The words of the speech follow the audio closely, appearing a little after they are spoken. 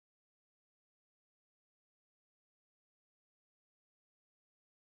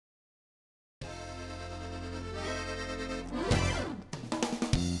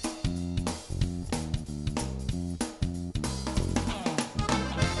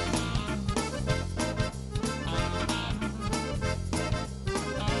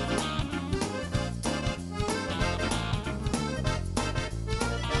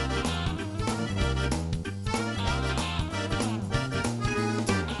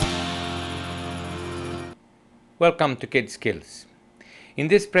Welcome to Kids Skills. In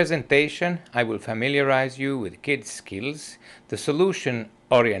this presentation, I will familiarize you with Kids Skills, the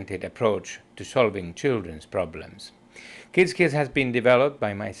solution-oriented approach to solving children's problems. Kids Skills has been developed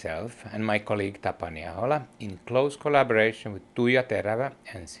by myself and my colleague Tapani Ahola in close collaboration with Tuija Terävä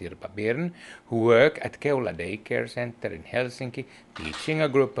and Sirpa Birn, who work at Keula Daycare Center in Helsinki, teaching a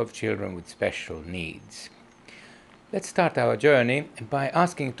group of children with special needs. Let's start our journey by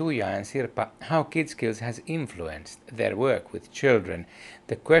asking Tuija and Sirpa how Kids Skills has influenced their work with children.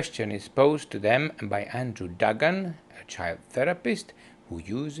 The question is posed to them by Andrew Duggan, a child therapist who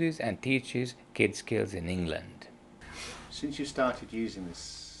uses and teaches Kids Skills in England. Since you started using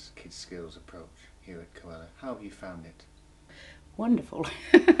this Kids Skills approach here at Keula, how have you found it? Wonderful.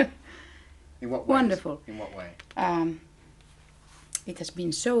 In what ways? Wonderful. In what way? It has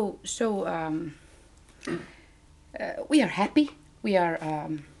been so we are happy. We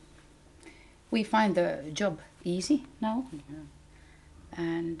find the job easy now,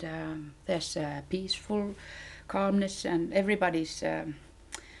 and there's peaceful calmness, and everybody's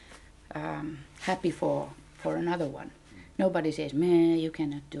happy for another one. Nobody says, "Meh, you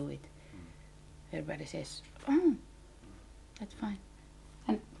cannot do it." Everybody says, "Oh, that's fine."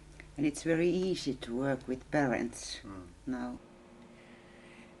 And it's very easy to work with parents now.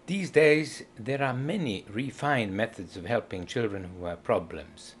 These days, there are many refined methods of helping children who have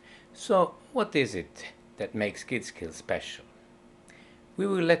problems. So, what is it that makes Kids Skills special? We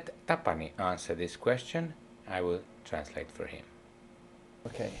will let Tapani answer this question. I will translate for him.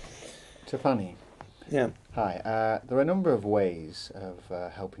 Okay, Tapani. Yeah. Hi. There are a number of ways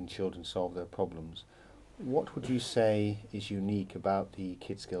of helping children solve their problems. What would you say is unique about the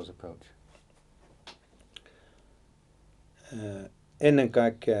Kids Skills approach? Ennen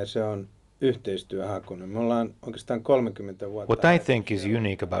kaikkea se on yhteistyöhakuinen. Me ollaan oikeastaan 30 vuotta. What I think is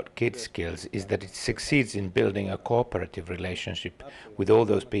unique about Kids Skills is that it succeeds in building a cooperative relationship with all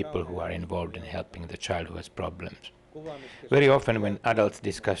those people who are involved in helping the child who has problems. Very often when adults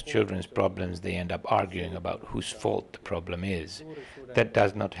discuss children's problems, they end up arguing about whose fault the problem is. That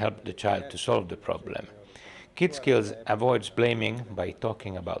does not help the child to solve the problem. Kids Skills avoids blaming by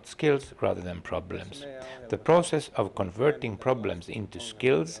talking about skills rather than problems. The process of converting problems into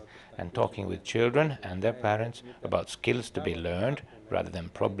skills and talking with children and their parents about skills to be learned rather than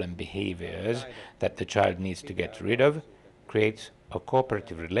problem behaviors that the child needs to get rid of creates a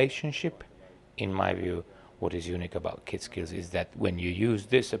cooperative relationship. In my view, what is unique about Kids Skills is that when you use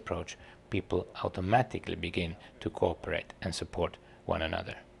this approach, people automatically begin to cooperate and support one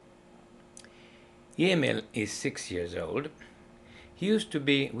another. Emil is 6 years old. He used to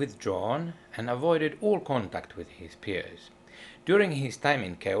be withdrawn and avoided all contact with his peers. During his time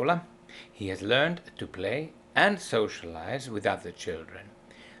in Keula, he has learned to play and socialize with other children.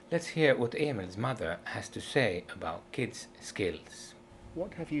 Let's hear what Emil's mother has to say about Kids Skills.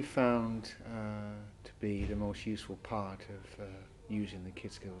 What have you found to be the most useful part of using the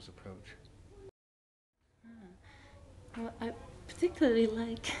Kids Skills approach? Well, I particularly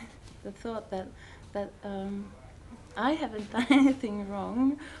like the thought that I haven't done anything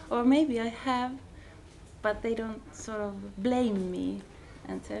wrong, or maybe I have, but they don't sort of blame me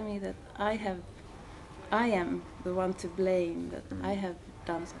and tell me that I am the one to blame, that I have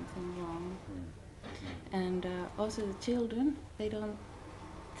done something wrong. And also the children, they don't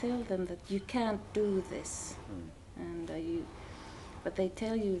tell them that you can't do this, and but they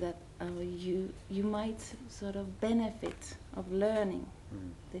tell you that you might sort of benefit of learning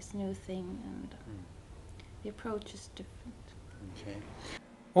this new thing, and the approach is different. Okay.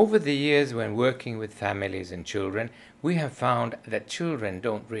 Over the years when working with families and children, we have found that children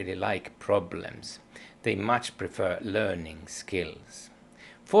don't really like problems. They much prefer learning skills.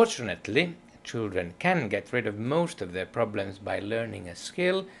 Fortunately, children can get rid of most of their problems by learning a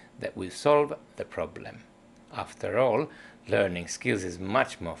skill that will solve the problem. After all, learning skills is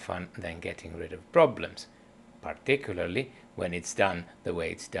much more fun than getting rid of problems, particularly when it's done the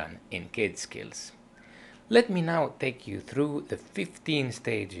way it's done in Kids Skills. Let me now take you through the 15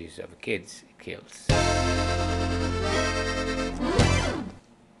 stages of Kids Skills.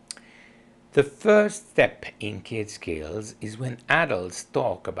 The first step in Kids Skills is when adults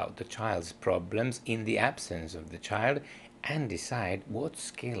talk about the child's problems in the absence of the child and decide what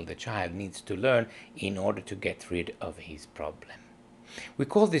skill the child needs to learn in order to get rid of his problem. We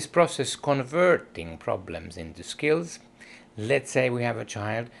call this process converting problems into skills. Let's say we have a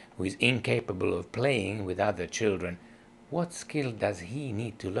child who is incapable of playing with other children. What skill does he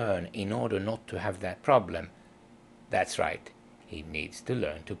need to learn in order not to have that problem? That's right, he needs to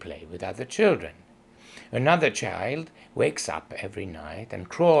learn to play with other children. Another child wakes up every night and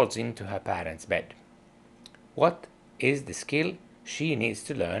crawls into her parents' bed. what is the skill she needs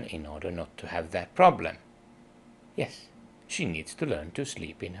to learn in order not to have that problem? Yes, she needs to learn to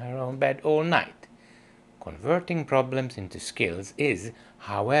sleep in her own bed all night. Converting problems into skills is,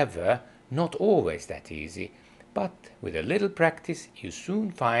 however, not always that easy, but with a little practice you soon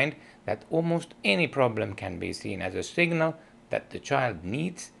find that almost any problem can be seen as a signal that the child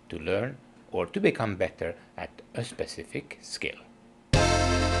needs to learn or to become better at a specific skill.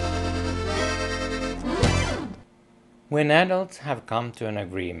 When adults have come to an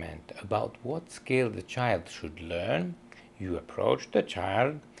agreement about what skill the child should learn, you approach the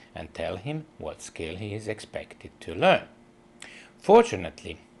child and tell him what skill he is expected to learn.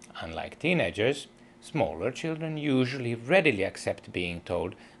 Fortunately, unlike teenagers, smaller children usually readily accept being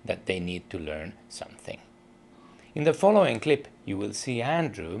told that they need to learn something. In the following clip, you will see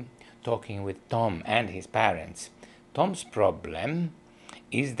Andrew talking with Tom and his parents. Tom's problem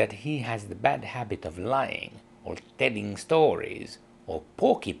is that he has the bad habit of lying or telling stories, or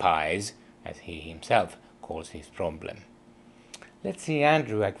porcupines, as he himself calls his problem. Let's see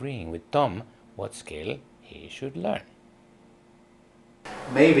Andrew agreeing with Tom what skill he should learn.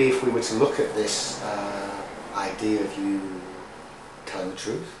 Maybe if we were to look at this idea of you telling the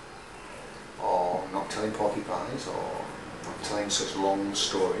truth, or not telling porcupines, or not telling such long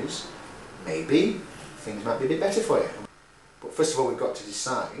stories, maybe things might be a bit better for you. But first of all, we've got to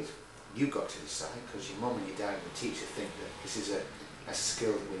decide, you've got to decide, because your mum and your dad and the teacher think that this is a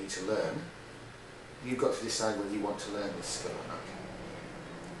skill that we need to learn. You've got to decide whether you want to learn this skill or not.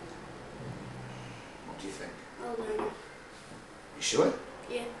 What do you think? I'll learn it. You sure?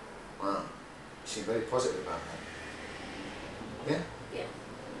 Yeah. Wow. You seem very positive about that. Yeah? Yeah.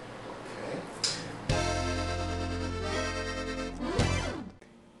 Okay.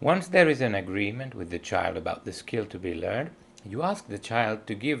 Once there is an agreement with the child about the skill to be learned, you ask the child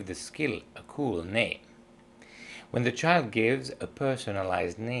to give the skill a cool name. When the child gives a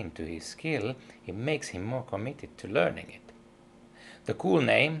personalized name to his skill, it makes him more committed to learning it. The cool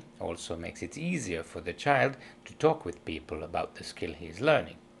name also makes it easier for the child to talk with people about the skill he is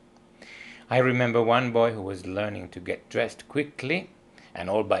learning. I remember one boy who was learning to get dressed quickly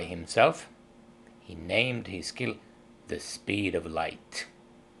and all by himself. He named his skill the speed of light.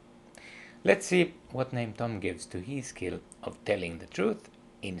 Let's see what name Tom gives to his skill of telling the truth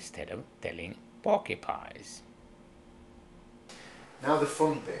instead of telling porcupines. Now the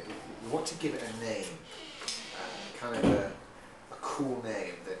fun bit, we want to give it a name, kind of a cool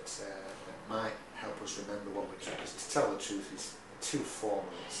name that might help us remember what we're trying to tell. The truth is too formal.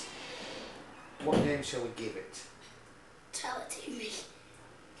 What name shall we give it? Tell it to me.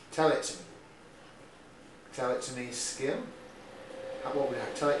 Tell it to me. Tell it to me skill. What would we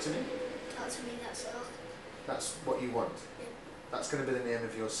have? Tell it to me? Tell it to me, that's all. That's what you want? Yeah. That's going to be the name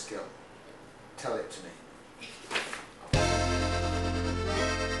of your skill. Tell it to me.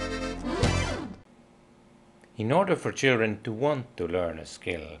 In order for children to want to learn a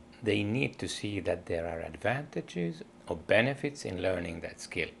skill, they need to see that there are advantages or benefits in learning that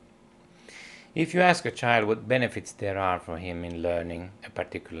skill. If you ask a child what benefits there are for him in learning a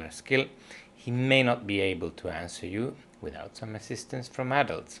particular skill, he may not be able to answer you without some assistance from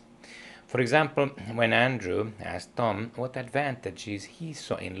adults. For example, when Andrew asked Tom what advantages he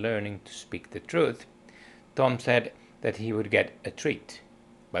saw in learning to speak the truth, Tom said that he would get a treat,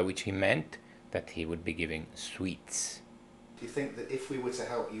 by which he meant that he would be giving sweets. Do you think that if we were to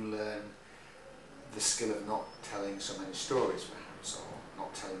help you learn the skill of not telling so many stories perhaps, or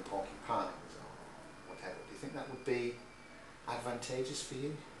not telling porcupines or whatever, do you think that would be advantageous for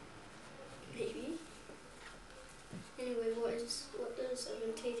you? Maybe. Anyway, what does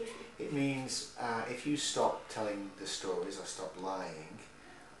advantageous mean? It means if you stop telling the stories or stop lying,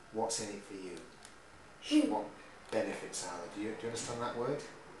 what's in it for you? What benefits are there? Do you understand that word?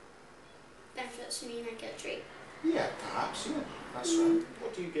 Benefits mean I get a treat. Yeah, perhaps, yeah, that's right.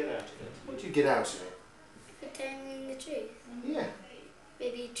 What do you get out of it? What do you get out of it? For telling the truth. Yeah,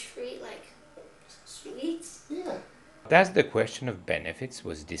 Maybe treat like sweets. yeah. As the question of benefits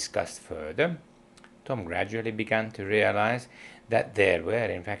was discussed further, Tom gradually began to realize that there were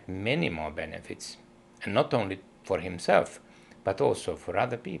in fact many more benefits, and not only for himself, but also for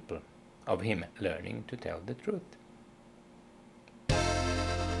other people, of him learning to tell the truth.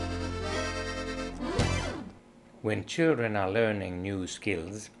 When children are learning new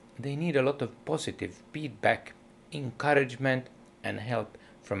skills, they need a lot of positive feedback, encouragement, and help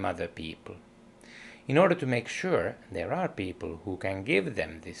from other people. In order to make sure there are people who can give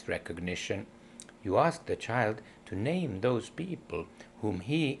them this recognition, you ask the child to name those people whom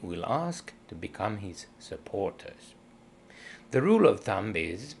he will ask to become his supporters. The rule of thumb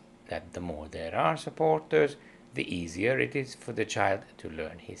is that the more there are supporters, the easier it is for the child to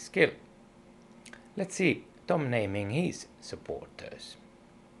learn his skill. Let's see Tom naming his supporters.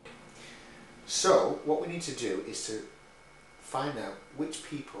 So what we need to do is to find out which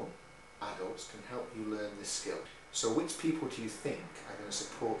people, adults, can help you learn this skill. So which people do you think are going to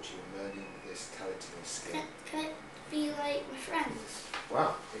support you in learning this teletomy skill? Can it be like my friends?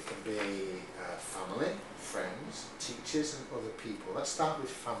 Well, it can be family, friends, teachers and other people. Let's start with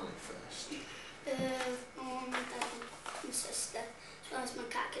family first. Mum, dad, and sister, as well as my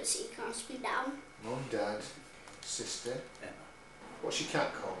cat because he calms me down. Mum, dad, sister. Emma. What's your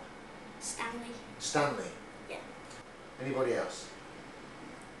cat called? Stanley. Stanley. Yeah. Anybody else?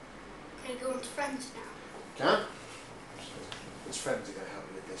 Can I go into friends now? Can? Which friends are going to help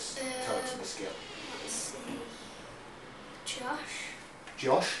you with this teletomy skill? Let's see. Josh.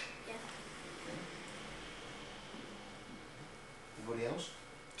 Josh? Yeah. Okay. Anybody else?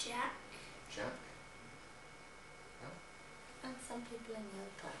 Jack. Jack? And some people in your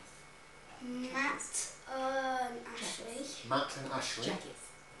class. Matt and Ashley. Matt and Ashley.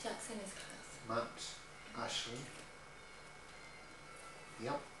 Jack's in his class. Matt, Ashley.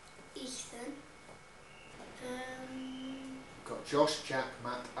 Yep. Ethan. We've got Josh, Jack,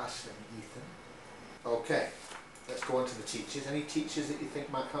 Matt, Ashley and Ethan. Okay, let's go on to the teachers. Any teachers that you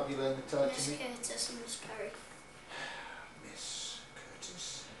think might help you learn the Miss teletomy? Curtis and Miss Perry. Miss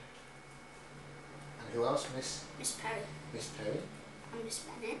Curtis. And who else? Miss Perry. Miss Perry. And Miss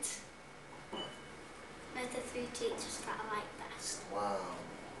Bennett. They're the three teachers that I like best. Wow.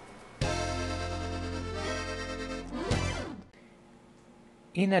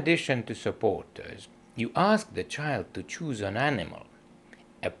 In addition to supporters, you ask the child to choose an animal,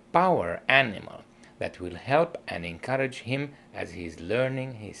 a power animal that will help and encourage him as he is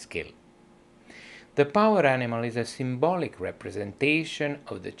learning his skill. The power animal is a symbolic representation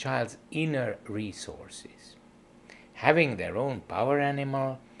of the child's inner resources. Having their own power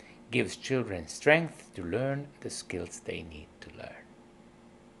animal gives children strength to learn the skills they need to learn.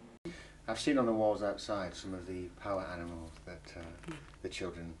 I've seen on the walls outside some of the power animals that the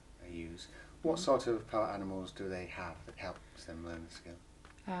children use. What sort of power animals do they have that helps them learn the skill?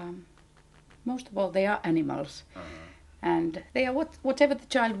 Most of all, they are animals, and they are whatever the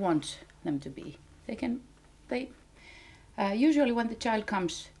child wants them to be. They usually when the child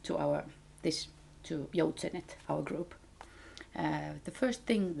comes to to Joutsenet, our group, the first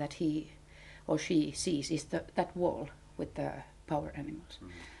thing that he or she sees is that wall with the power animals.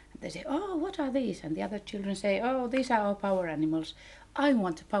 They say, "Oh, what are these?" And the other children say, "Oh, these are our power animals. I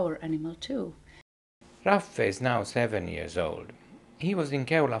want a power animal too." Raffe is now 7 years old. He was in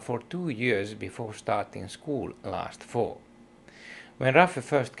Keula for 2 years before starting school last fall. When Raffe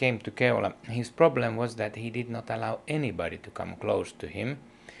first came to Keula, his problem was that he did not allow anybody to come close to him.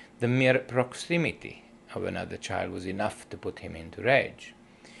 The mere proximity of another child was enough to put him into rage.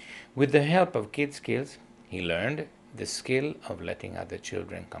 With the help of Kid Skills, he learned the skill of letting other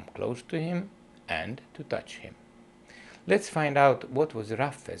children come close to him and to touch him. Let's find out what was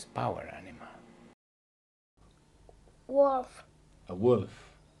Raffe's power animal. Wolf. A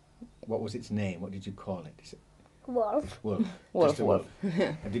wolf. What was its name? What did you call it? Is it Wolf. wolf? Wolf, Just a wolf.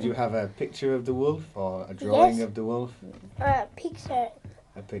 And did you have a picture of the wolf or a drawing Yes. of the wolf? Picture.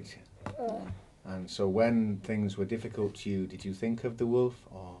 A picture. And so when things were difficult to you, did you think of the wolf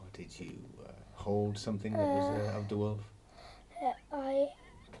or did you hold something that was of the wolf? I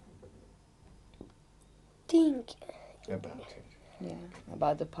think. About it. Yeah,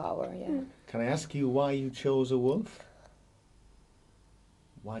 about the power, yeah. Can I ask you why you chose a wolf?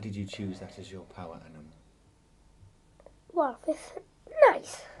 Why did you choose that as your power animal? Wolf is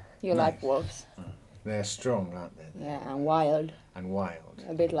nice. You like wolves. They're strong, aren't they? Yeah, and wild. And wild.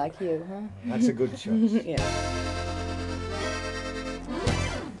 A bit like you, huh? That's a good choice. Yeah.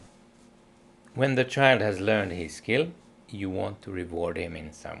 When the child has learned his skill, you want to reward him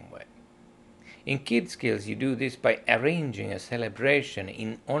in some way. In Kid Skills, you do this by arranging a celebration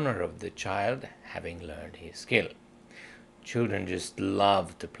in honor of the child having learned his skill. Children just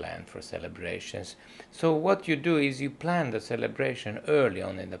love to plan for celebrations, so what you do is you plan the celebration early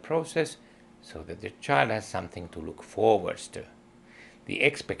on in the process so that the child has something to look forward to. The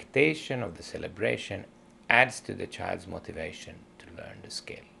expectation of the celebration adds to the child's motivation to learn the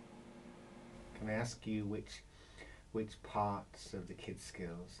skill. Can I ask you which parts of the Kid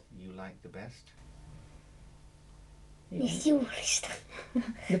Skills you like the best? The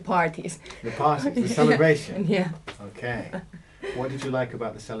parties. The parties, the celebration? Yeah. Okay. What did you like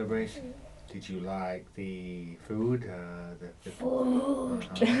about the celebration? Did you like the food? The Food.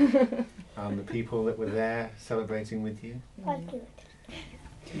 And the people that were there celebrating with you?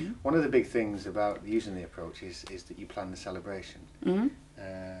 One of the big things about using the approach is that you plan the celebration. Mm?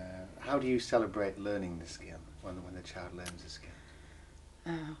 How do you celebrate learning the skill when the child learns the skill?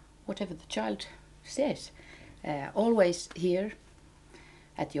 Whatever the child says. Always here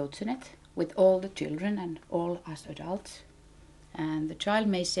at Joutsenet with all the children and all us adults. And the child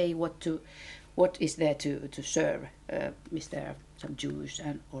may say what is there to serve. Is there some juice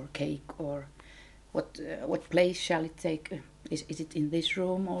or cake, or what place shall it take? Is it in this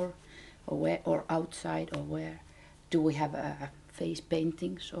room or where, or outside, or where? Do we have face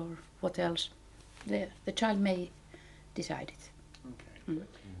paintings or what else? The child may decide it. Okay.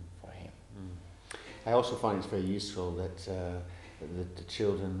 For him. I also find it's very useful that the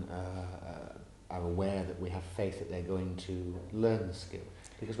children are aware that we have faith that they're going to learn the skill,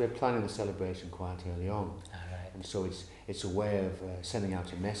 because we're planning the celebration quite early on. Right. And so it's a way of sending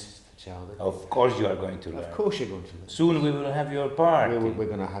out a message to the child. That Of course you are going to learn. Of course you're going to learn. Soon we will have your party. We're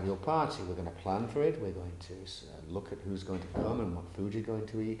going to have your party. We're going to plan for it. We're going to look at who's going to come and what food you're going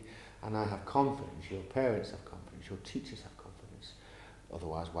to eat. And I have confidence. Your parents have confidence. Your teachers have confidence.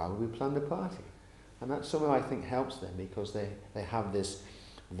 Otherwise, why would we plan the party? And that somehow I think helps them, because they have this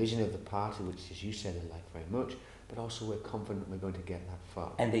vision of the party, which, as you said, they like very much, but also we're confident we're going to get that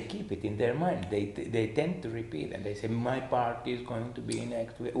far. And they keep it in their mind. They tend to repeat, and they say, my party is going to be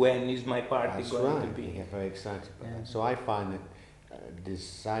next week. When is my party going to be? They get very excited about that. So I find that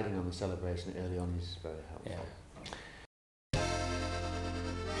deciding on the celebration early on is very helpful. Yeah.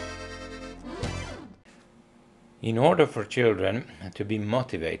 In order for children to be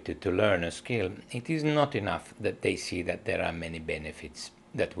motivated to learn a skill, it is not enough that they see that there are many benefits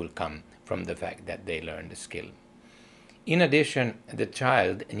that will come from the fact that they learn the skill. In addition, the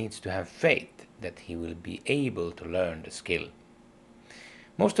child needs to have faith that he will be able to learn the skill.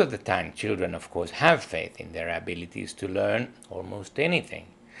 Most of the time, children, of course, have faith in their abilities to learn almost anything.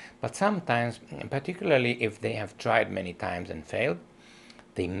 But sometimes, particularly if they have tried many times and failed,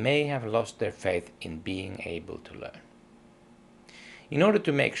 they may have lost their faith in being able to learn. In order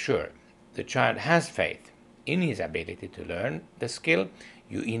to make sure the child has faith in his ability to learn the skill,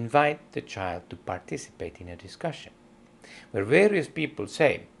 you invite the child to participate in a discussion where various people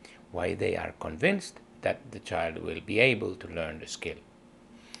say why they are convinced that the child will be able to learn the skill.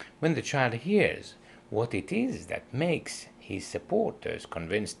 When the child hears what it is that makes his supporters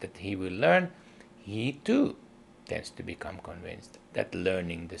convinced that he will learn, he too tends to become convinced that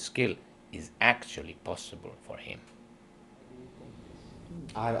learning the skill is actually possible for him.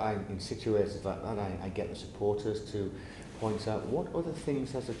 In situations like that, I get the supporters to point out what other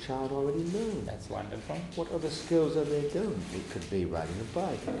things has a child already learned. That's wonderful. What other skills have they done? It could be riding a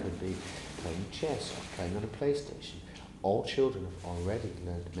bike, it could be playing chess or playing on a PlayStation. All children have already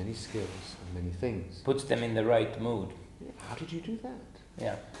learned many skills and many things. Puts them in the right mood. How did you do that?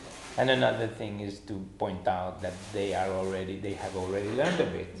 Yeah. And another thing is to point out that they have already learned a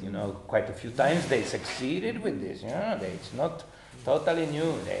bit. Quite a few times they succeeded with this. It's not totally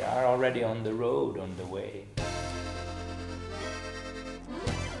new. They are already on the road, on the way.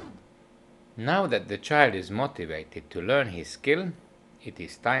 Now that the child is motivated to learn his skill, it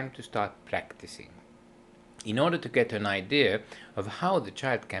is time to start practicing. In order to get an idea of how the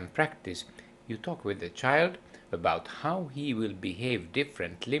child can practice, you talk with the child about how he will behave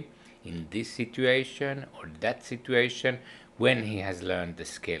differently in this situation or that situation when he has learned the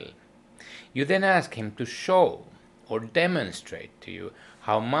skill. You then ask him to show or demonstrate to you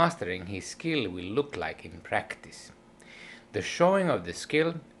how mastering his skill will look like in practice. The showing of the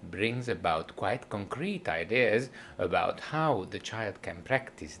skill brings about quite concrete ideas about how the child can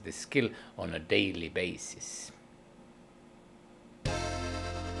practice the skill on a daily basis.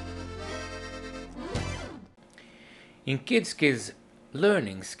 In KidSkills,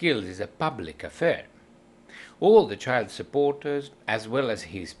 learning skills is a public affair. All the child's supporters, as well as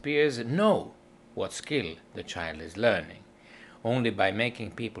his peers, know what skill the child is learning. Only by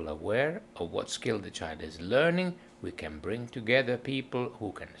making people aware of what skill the child is learning, we can bring together people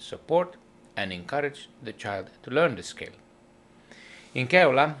who can support and encourage the child to learn the skill. In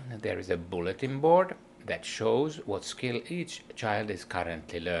Keola, there is a bulletin board that shows what skill each child is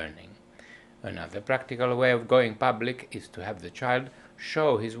currently learning. Another practical way of going public is to have the child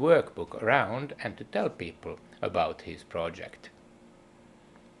show his workbook around and to tell people about his project.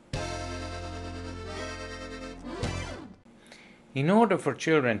 In order for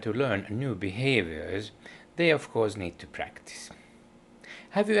children to learn new behaviors, they of course need to practice.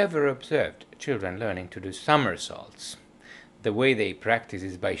 Have you ever observed children learning to do somersaults? The way they practice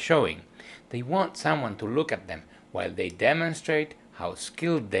is by showing. They want someone to look at them while they demonstrate how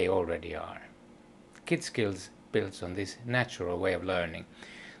skilled they already are. KidSkills builds on this natural way of learning.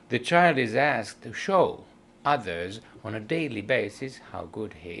 The child is asked to show others on a daily basis how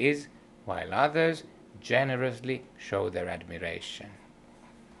good he is, while others generously show their admiration.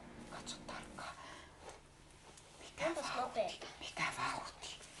 Mikä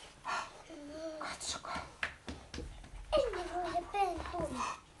vauhti? Katsokaa. Ennen voi Ben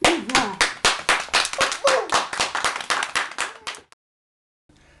Furman.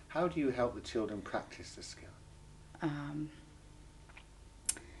 How do you help the children practice the skill?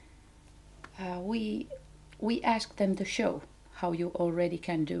 We ask them to show how you already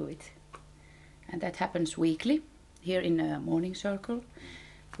can do it, and that happens weekly here in a morning circle.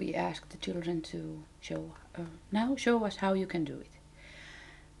 We ask the children to show show us how you can do it,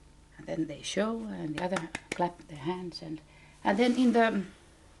 and then they show, and the other clap their hands, and then in the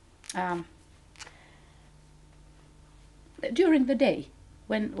during the day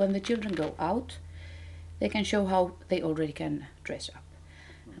when the children go out, they can show how they already can dress up.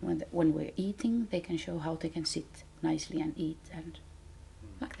 And when we're eating, they can show how they can sit nicely and eat, and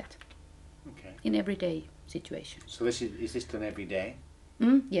like that. Okay. In everyday situations. So is this done every day?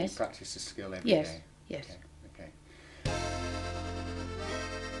 Yes. You practice the skill every day? Yes. Okay.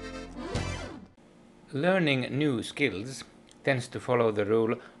 Learning new skills tends to follow the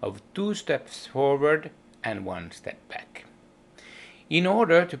rule of 2 steps forward and 1 step back. In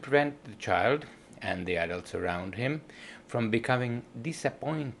order to prevent the child and the adults around him from becoming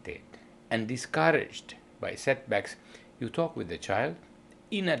disappointed and discouraged by setbacks, you talk with the child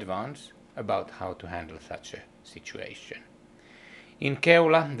in advance about how to handle such a situation. In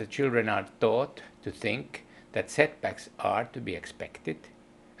Keula, the children are taught to think that setbacks are to be expected,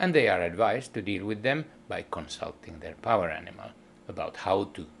 and they are advised to deal with them by consulting their power animal about how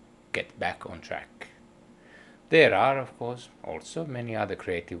to get back on track. There are, of course, also many other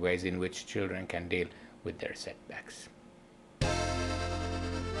creative ways in which children can deal with their setbacks.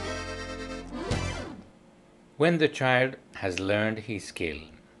 When the child has learned his skill,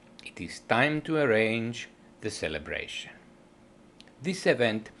 it is time to arrange the celebration. This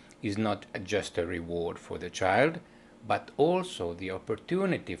event is not just a reward for the child, but also the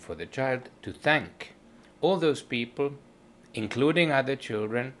opportunity for the child to thank all those people, including other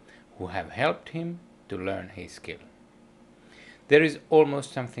children, who have helped him to learn his skill. There is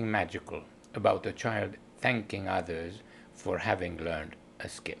almost something magical about a child thanking others for having learned a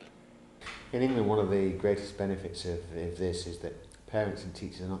skill. In England, one of the greatest benefits of this is that parents and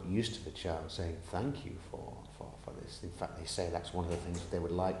teachers are not used to the child saying thank you for this. In fact, they say that's one of the things that they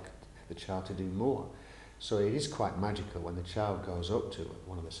would like the child to do more. So it is quite magical when the child goes up to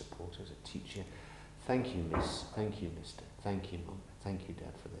one of the supporters, a teacher, thank you, miss, thank you, mister, thank you, mum, thank you,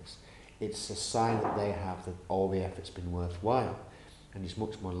 dad, for this. It's a sign that they have that all the effort's been worthwhile, and it's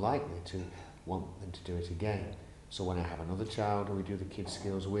much more likely to want them to do it again. So when I have another child who we do the kids'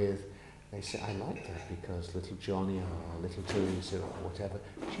 skills with, they say, I like that because little Johnny or little Teresa or whatever,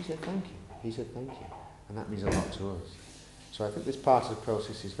 she said thank you, he said thank you, and that means a lot to us. So I think this part of the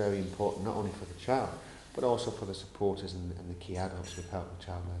process is very important, not only for the child, but also for the supporters and the key adults who help the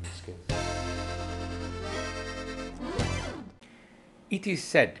child learn the skills. It is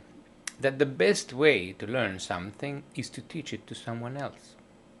said that the best way to learn something is to teach it to someone else.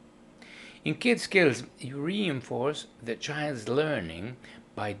 In kids' skills, you reinforce the child's learning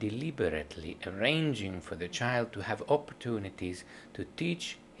by deliberately arranging for the child to have opportunities to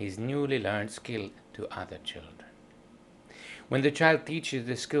teach his newly learned skill to other children. When the child teaches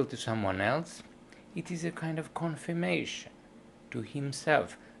the skill to someone else, it is a kind of confirmation to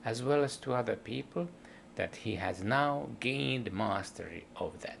himself as well as to other people that he has now gained mastery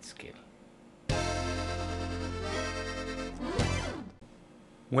of that skill.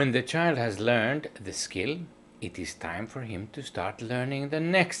 When the child has learned the skill, it is time for him to start learning the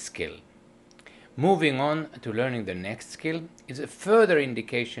next skill. Moving on to learning the next skill is a further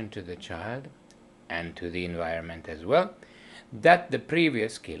indication to the child and to the environment as well that the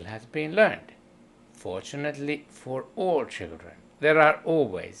previous skill has been learned. Fortunately for all children, there are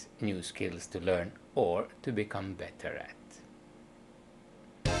always new skills to learn or to become better at.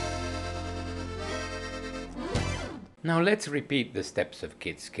 Now let's repeat the steps of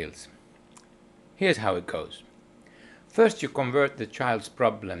kids' skills. Here's how it goes. First, you convert the child's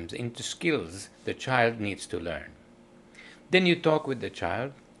problems into skills the child needs to learn. Then you talk with the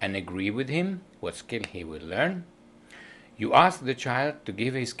child and agree with him what skill he will learn. You ask the child to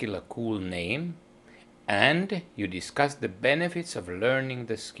give his skill a cool name, and you discuss the benefits of learning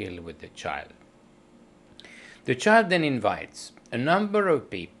the skill with the child. The child then invites a number of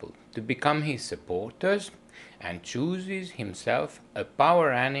people to become his supporters and chooses himself a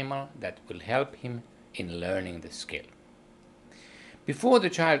power animal that will help him in learning the skill. Before the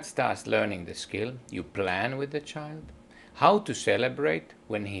child starts learning the skill, you plan with the child how to celebrate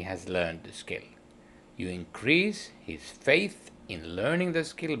when he has learned the skill. You increase his faith in learning the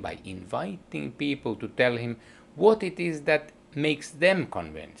skill by inviting people to tell him what it is that makes them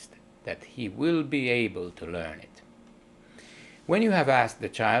convinced that he will be able to learn it. When you have asked the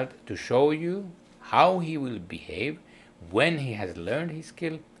child to show you how he will behave when he has learned his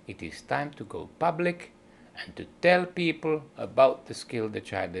skill, it is time to go public and to tell people about the skill the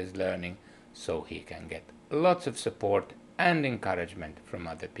child is learning so he can get lots of support and encouragement from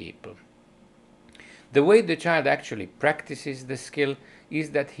other people. The way the child actually practices the skill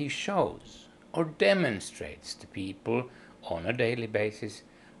is that he shows or demonstrates to people on a daily basis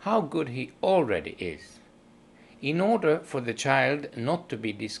how good he already is. In order for the child not to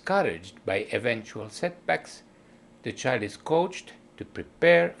be discouraged by eventual setbacks, the child is coached to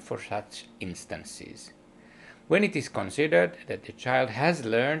prepare for such instances. When it is considered that the child has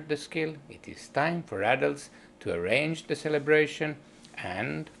learned the skill, it is time for adults to arrange the celebration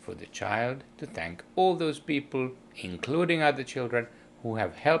and for the child to thank all those people, including other children, who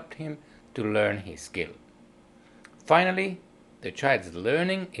have helped him to learn his skill. Finally, the child's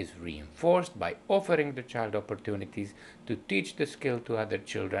learning is reinforced by offering the child opportunities to teach the skill to other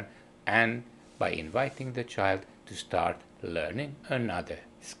children and by inviting the child to start learning another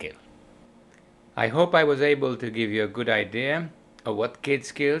skill. I hope I was able to give you a good idea of what Kid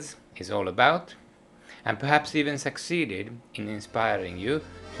Skills is all about, and perhaps even succeeded in inspiring you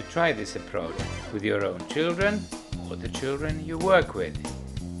to try this approach with your own children or the children you work with.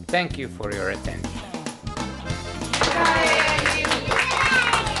 Thank you for your attention.